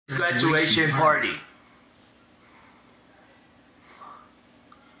graduation party.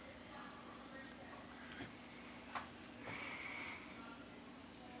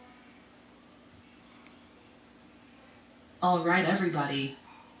 All right, everybody.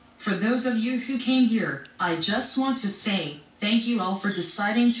 For those of you who came here, I just want to say thank you all for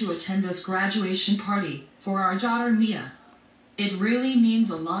deciding to attend this graduation party for our daughter Mia. It really means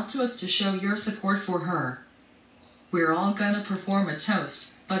a lot to us to show your support for her. We're all gonna perform a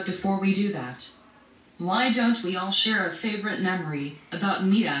toast, but before we do that, why don't we all share a favorite memory about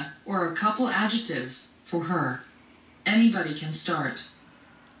Mia or a couple adjectives for her? Anybody can start.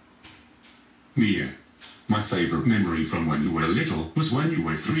 Mia. My favorite memory from when you were little was when you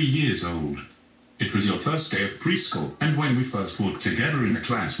were 3 years old. It was your first day of preschool, and when we first walked together in the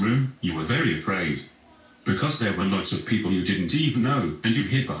classroom, you were very afraid. Because there were lots of people you didn't even know, and you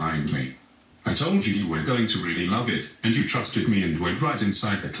hid behind me. I told you you were going to really love it, and you trusted me and went right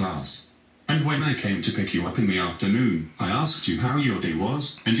inside the class. And when I came to pick you up in the afternoon, I asked you how your day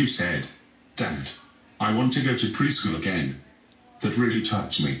was, and you said, "Dad, I want to go to preschool again." That really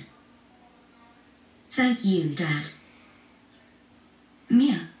touched me. Thank you, Dad.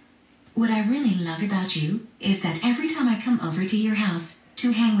 Mia, what I really love about you is that every time I come over to your house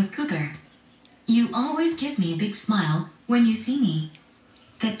to hang with Cooper, you always give me a big smile when you see me.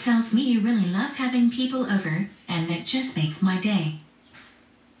 That tells me you really love having people over, and that just makes my day.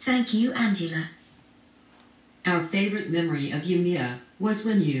 Thank you, Angela. Our favorite memory of you, Mia, was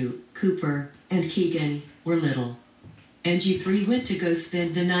when you, Cooper, and Keegan were little. And you three went to go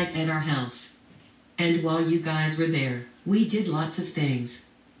spend the night at our house. And while you guys were there, we did lots of things.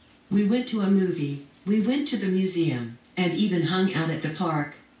 We went to a movie, we went to the museum, and even hung out at the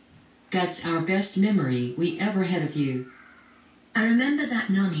park. That's our best memory we ever had of you. I remember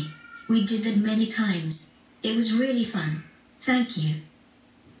that, Nonny. We did that many times. It was really fun. Thank you.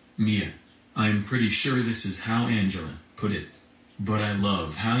 Mia, I'm pretty sure this is how Angela put it. But I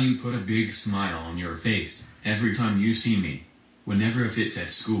love how you put a big smile on your face every time you see me. Whenever if it's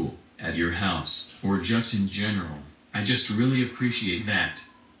at school, at your house, or just in general, I just really appreciate that.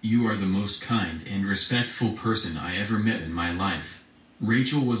 You are the most kind and respectful person I ever met in my life.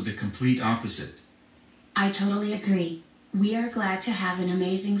 Rachel was the complete opposite. I totally agree. We are glad to have an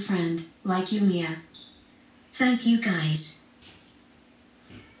amazing friend like you, Mia. Thank you, guys.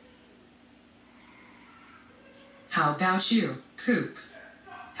 How about you, Coop?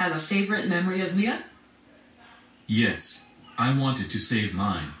 Have a favorite memory of Mia? Yes, I wanted to save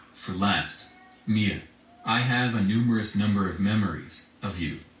mine for last. Mia, I have a numerous number of memories of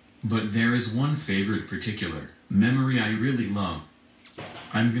you. But there is one favorite particular memory I really love.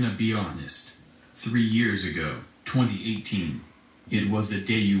 I'm gonna be honest. 3 years ago, 2018, it was the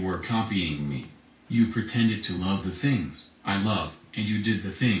day you were copying me. You pretended to love the things I love, and you did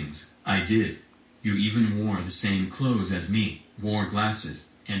the things I did. You even wore the same clothes as me, wore glasses,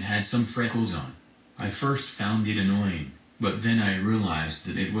 and had some freckles on. I first found it annoying, but then I realized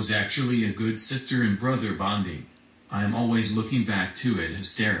that it was actually a good sister and brother bonding. I am always looking back to it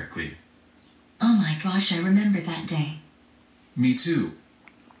hysterically. Oh my gosh, I remember that day. Me too.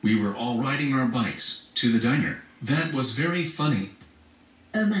 We were all riding our bikes to the diner. That was very funny.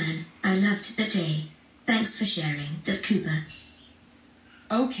 Oh man, I loved the day. Thanks for sharing that, Cooper.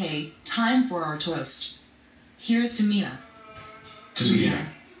 Okay, time for our toast. Here's to Mia. To Mia.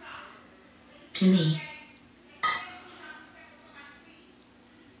 To me.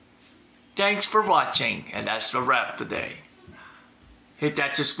 Thanks for watching, and that's the wrap today. Hit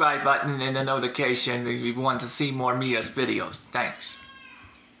that subscribe button and the notification if you want to see more Mia's videos. Thanks.